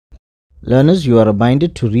Learners, you are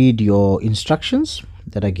reminded to read your instructions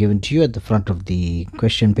that are given to you at the front of the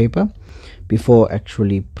question paper before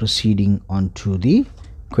actually proceeding on to the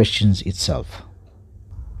questions itself.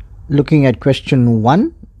 Looking at question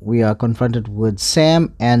 1, we are confronted with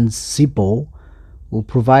Sam and Zippo, who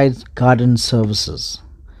provides garden services.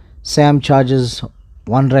 Sam charges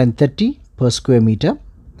 130 per square meter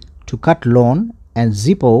to cut lawn, and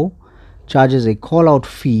Zippo charges a call-out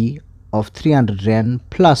fee of 300 Rand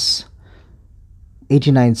plus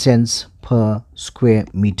 89 cents per square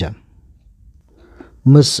meter.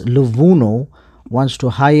 Ms. Luvuno wants to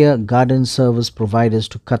hire garden service providers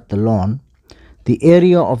to cut the lawn. The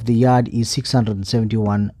area of the yard is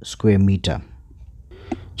 671 square meter.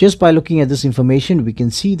 Just by looking at this information, we can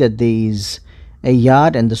see that there is a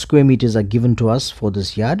yard and the square meters are given to us for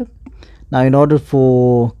this yard. Now, in order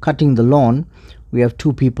for cutting the lawn, we have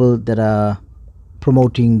two people that are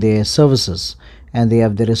promoting their services and they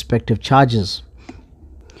have their respective charges.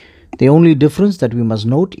 The only difference that we must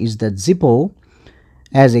note is that Zippo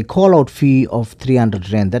has a call-out fee of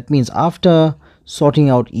 300 Rand. That means after sorting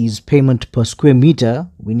out his payment per square meter,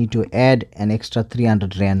 we need to add an extra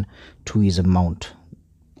 300 Rand to his amount.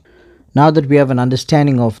 Now that we have an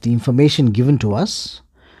understanding of the information given to us,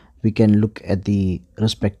 we can look at the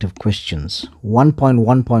respective questions.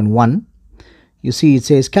 1.1.1, you see it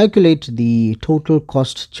says calculate the total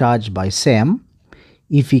cost charged by Sam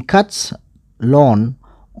if he cuts lawn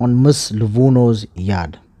on Miss Luvuno's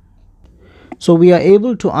yard. So we are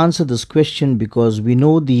able to answer this question because we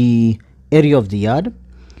know the area of the yard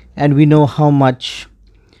and we know how much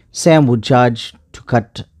Sam would charge to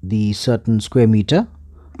cut the certain square meter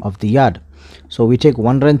of the yard. So we take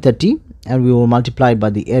 130 and we will multiply it by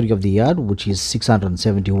the area of the yard, which is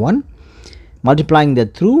 671. Multiplying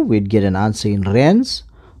that through, we'd get an answer in rands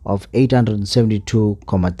of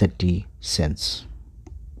 872.30 cents.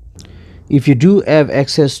 If you do have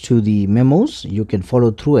access to the memos, you can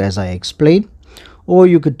follow through as I explained, or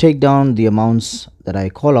you could take down the amounts that I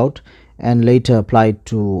call out and later apply it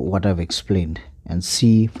to what I've explained and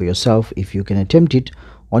see for yourself if you can attempt it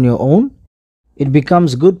on your own. It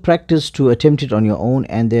becomes good practice to attempt it on your own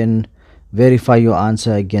and then verify your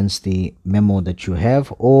answer against the memo that you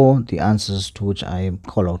have or the answers to which I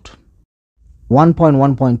call out.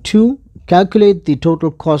 1.1.2, calculate the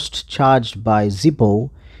total cost charged by Zippo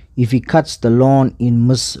if he cuts the lawn in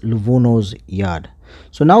Miss Luvuno's yard.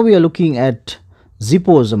 So now we are looking at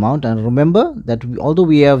Zippo's amount, and remember that although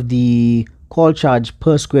we have the call charge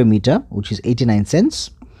per square meter, which is 89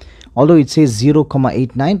 cents, although it says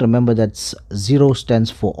 0.89, remember that's 0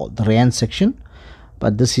 stands for the Rand section,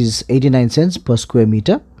 but this is 89 cents per square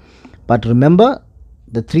meter. But remember,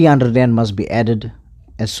 the 300 Rand must be added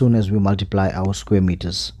as soon as we multiply our square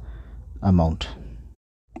meters amount.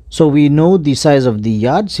 So we know the size of the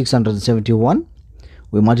yard, 671.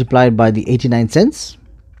 We multiply it by the 89 cents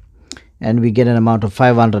and we get an amount of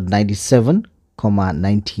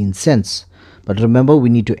 597.19 cents. But remember, we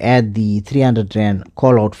need to add the 300 Rand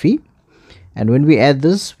call out fee. And when we add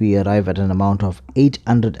this, we arrive at an amount of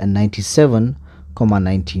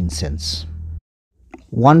 897.19 cents.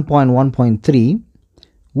 1.1.3,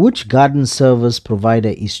 which garden service provider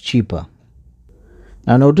is cheaper?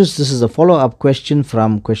 Now notice this is a follow-up question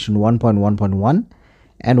from question 1.1.1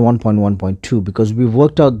 and 1.1.2 because we've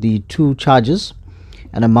worked out the two charges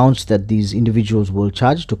and amounts that these individuals will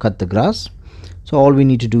charge to cut the grass. So all we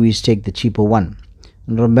need to do is take the cheaper one.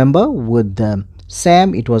 And remember, with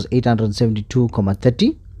Sam it was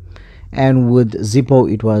 872.30 and with Zippo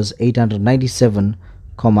it was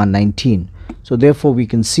 897.19. So therefore we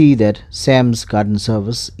can see that Sam's garden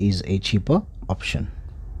service is a cheaper option.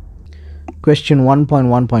 Question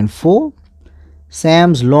 1.1.4,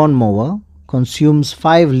 Sam's lawnmower consumes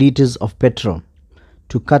 5 liters of petrol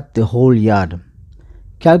to cut the whole yard.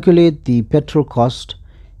 Calculate the petrol cost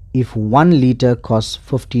if 1 liter costs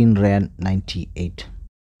 15 Rand 98.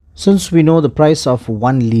 Since we know the price of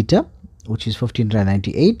 1 liter, which is 15 Rand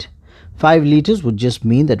 98, 5 liters would just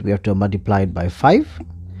mean that we have to multiply it by 5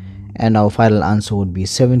 and our final answer would be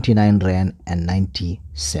 79 Rand and 90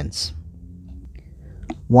 cents.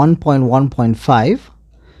 1.1.5,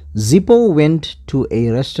 Zippo went to a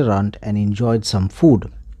restaurant and enjoyed some food.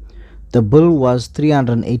 The bill was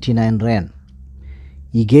 389 Rand.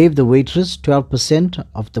 He gave the waitress 12%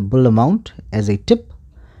 of the bill amount as a tip.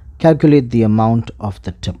 Calculate the amount of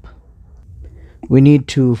the tip. We need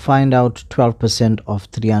to find out 12% of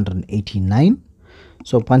 389.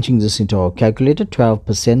 So punching this into our calculator,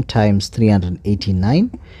 12% times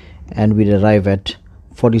 389, and we'd arrive at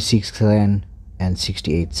 46 Rand and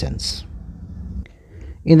 68 cents.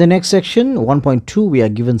 In the next section, 1.2, we are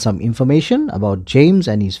given some information about James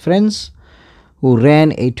and his friends who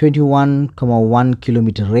ran a 21,1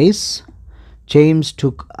 kilometer race. James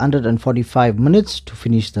took 145 minutes to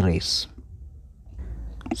finish the race.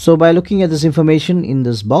 So by looking at this information in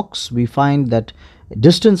this box, we find that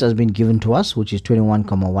distance has been given to us, which is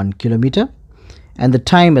 21,1 kilometer, and the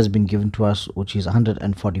time has been given to us, which is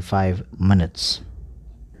 145 minutes.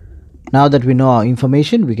 Now that we know our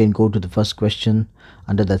information, we can go to the first question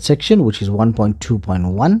under that section, which is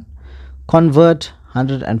 1.2.1. Convert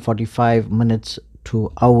 145 minutes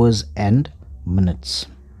to hours and minutes.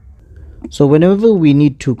 So whenever we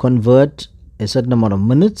need to convert a certain amount of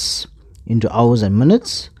minutes into hours and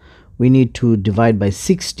minutes, we need to divide by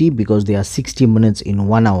 60 because there are 60 minutes in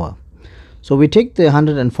 1 hour. So we take the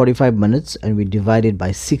 145 minutes and we divide it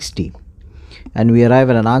by 60. And we arrive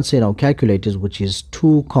at an answer in our calculators, which is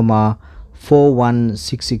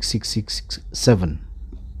 2,41666667.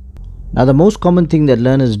 Now the most common thing that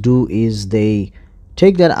learners do is they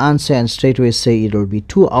take that answer and straight away say it will be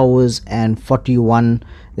 2 hours and 41.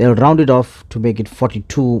 They'll round it off to make it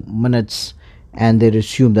 42 minutes and they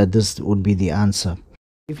assume that this would be the answer.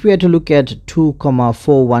 If we had to look at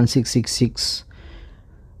 2,416666,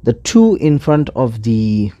 the 2 in front of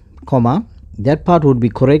the comma, that part would be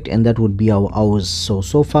correct and that would be our hours. So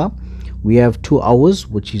far we have 2 hours,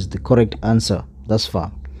 which is the correct answer thus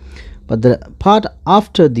far. But the part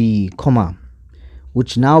after the comma,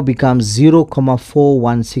 which now becomes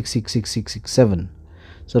 0,41666667.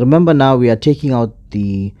 So remember, now we are taking out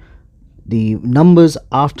the numbers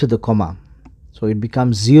after the comma. So it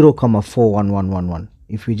becomes 0,41111.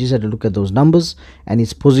 If we just had to look at those numbers and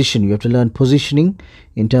its position, you have to learn positioning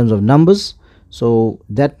in terms of numbers. So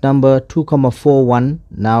that number 2,41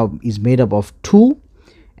 now is made up of 2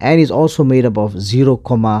 and is also made up of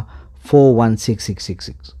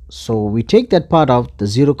 0,416666. So we take that part out, the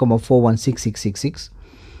 0,416666,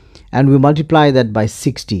 and we multiply that by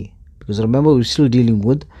 60, because remember we're still dealing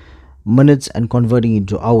with minutes and converting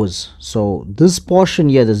into hours. So this portion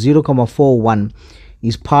here, the 0,41,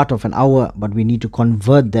 is part of an hour, but we need to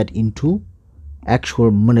convert that into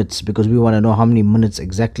actual minutes because we want to know how many minutes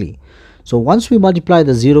exactly. So once we multiply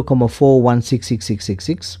the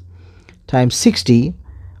 0,41666666 times 60,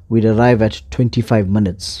 we'd arrive at 25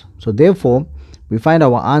 minutes. So therefore we find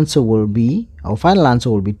our final answer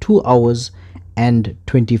will be 2 hours and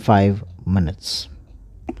 25 minutes.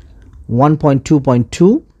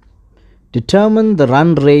 1.2.2, determine the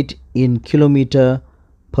run rate in kilometer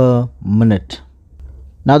per minute.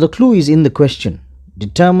 Now the clue is in the question.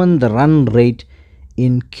 Determine the run rate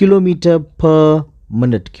in kilometer per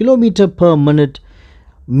minute. Kilometer per minute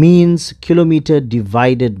means kilometer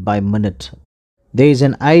divided by minute. There is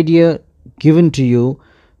an idea given to you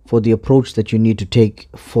for the approach that you need to take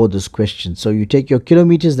for this question. So you take your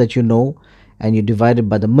kilometers that you know and you divide it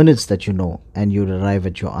by the minutes that you know, and you arrive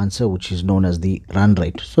at your answer, which is known as the run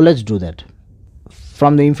rate. So let's do that.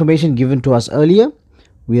 From the information given to us earlier,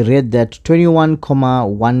 we read that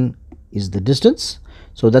 21,1 is the distance.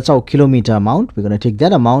 So that's our kilometer amount. We're going to take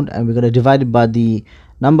that amount and we're going to divide it by the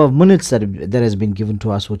number of minutes that has been given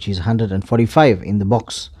to us, which is 145 in the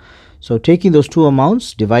box. So taking those two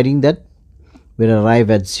amounts, dividing that, we'll arrive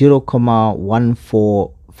at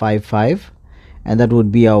 0,1455, and that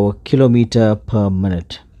would be our kilometer per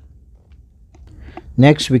minute.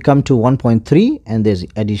 Next we come to 1.3, and there's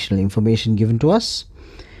additional information given to us.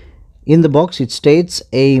 In the box it states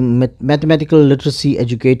a mathematical literacy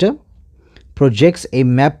educator projects a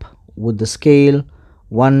map with the scale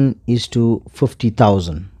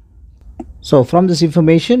 1:50,000. So from this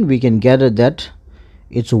information we can gather that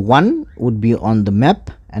it's 1 would be on the map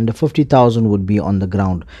and the 50,000 would be on the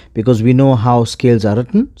ground, because we know how scales are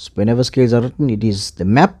written. So whenever scales are written, it is the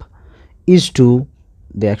map is to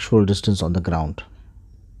the actual distance on the ground.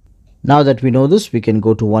 Now that we know this, we can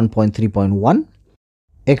go to 1.3.1.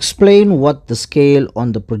 Explain what the scale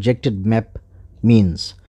on the projected map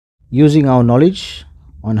means. Using our knowledge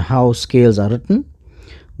on how scales are written,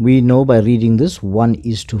 we know by reading this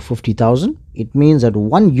 1:50,000. It means that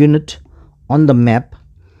 1 unit on the map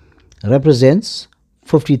represents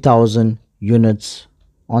 50,000 units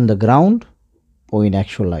on the ground or in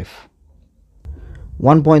actual life.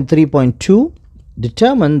 1.3.2,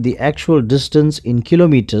 determine the actual distance in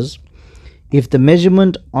kilometers if the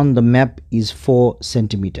measurement on the map is 4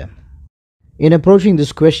 centimeter. In approaching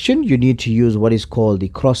this question, you need to use what is called the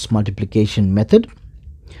cross multiplication method.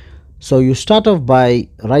 So you start off by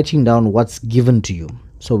writing down what's given to you.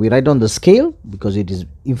 So we write down the scale because it is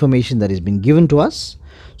information that has been given to us.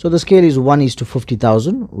 So the scale is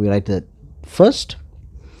 1:50,000. We write that first.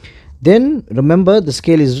 Then remember, the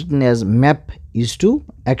scale is written as map is to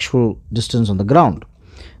actual distance on the ground.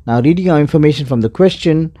 Now, reading our information from the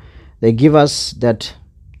question, they give us that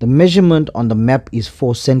the measurement on the map is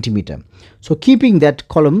 4 centimeter. So keeping that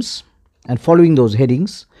columns and following those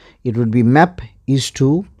headings, it would be map is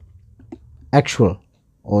to actual,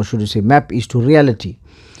 or should I say map is to reality.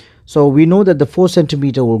 So we know that the 4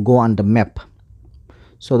 centimeter will go under map.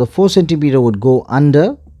 So the 4 centimeter would go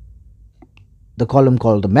under the column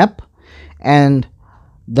called the map, and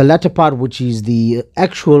the latter part, which is the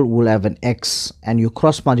actual, will have an X, and you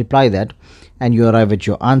cross multiply that and you arrive at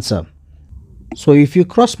your answer. So if you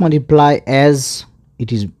cross multiply as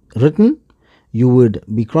it is written, you would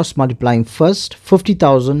be cross multiplying first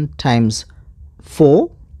 50,000 times 4.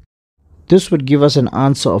 This would give us an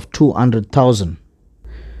answer of 200,000.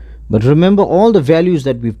 But remember, all the values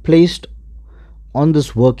that we've placed on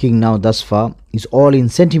this working now thus far is all in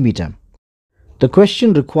centimeter. The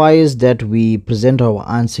question requires that we present our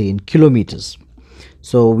answer in kilometers.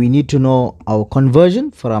 So we need to know our conversion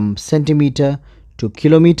from centimeter to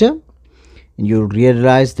kilometer. And you'll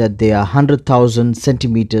realize that there are 100,000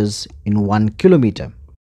 centimeters in 1 kilometer.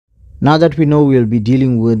 Now that we know, we'll be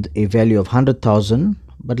dealing with a value of 100,000,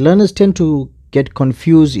 but learners tend to get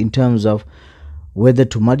confused in terms of whether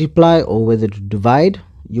to multiply or whether to divide.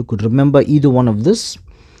 You could remember either one of this,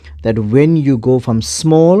 that when you go from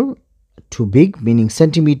small to big, meaning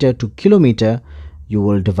centimeter to kilometer, you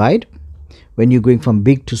will divide. When you're going from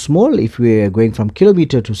big to small, if we are going from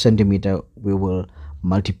kilometer to centimeter, we will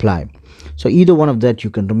multiply. So either one of that you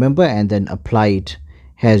can remember and then apply it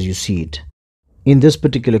as you see it. In this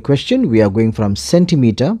particular question, we are going from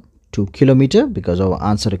centimeter to kilometer because our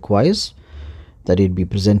answer requires that it be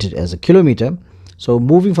presented as a kilometer. So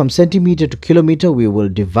moving from centimeter to kilometer, we will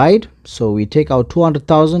divide. So we take out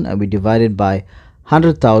 200,000 and we divide it by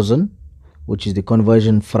 100,000, which is the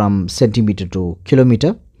conversion from centimeter to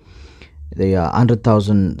kilometer. There are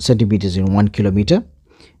 100,000 centimeters in 1 kilometer,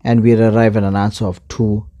 and we arrive at an answer of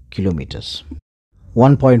 2 kilometers.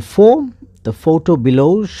 1.4. The photo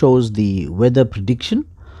below shows the weather prediction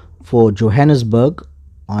for Johannesburg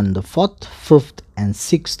on the 4th, 5th and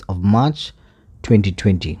 6th of March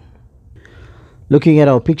 2020. Looking at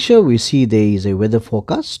our picture, we see there is a weather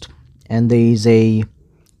forecast and there is a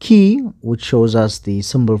key which shows us the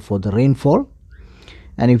symbol for the rainfall.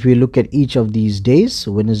 And if we look at each of these days,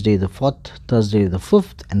 Wednesday the 4th, Thursday the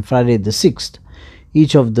 5th and Friday the 6th,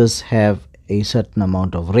 each of this have a certain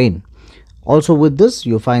amount of rain. Also with this,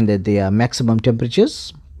 you find that there are maximum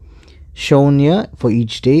temperatures shown here for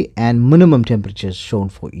each day and minimum temperatures shown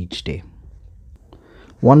for each day.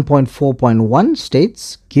 1.4.1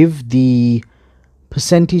 states, give the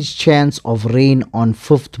percentage chance of rain on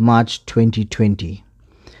 5th March 2020.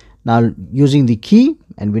 Now using the key,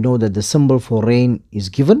 and we know that the symbol for rain is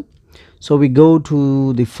given, so we go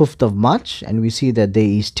to the 5th of March and we see that there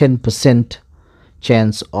is 10%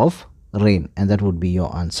 chance of rain, and that would be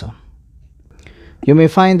your answer. You may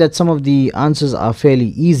find that some of the answers are fairly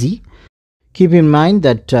easy. Keep in mind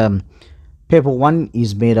that paper 1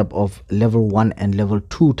 is made up of level 1 and level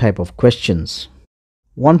 2 type of questions.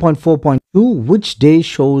 1.4.2, which day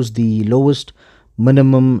shows the lowest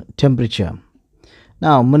minimum temperature?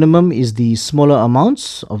 Now minimum is the smaller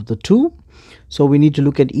amounts of the two, so we need to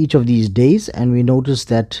look at each of these days, and we notice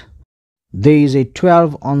that there is a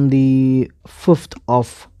 12 on the 5th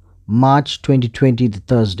of March 2020, the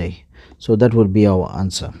Thursday. So that would be our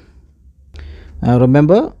answer. Now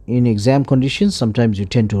remember, in exam conditions, sometimes you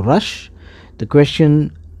tend to rush. The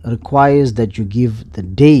question requires that you give the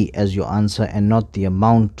day as your answer and not the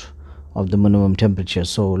amount of the minimum temperature.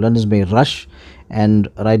 So learners may rush and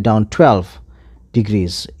write down 12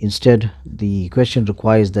 degrees. Instead, the question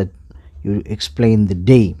requires that you explain the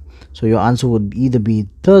day. So your answer would either be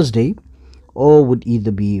Thursday or would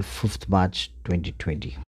either be 5th March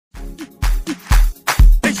 2020.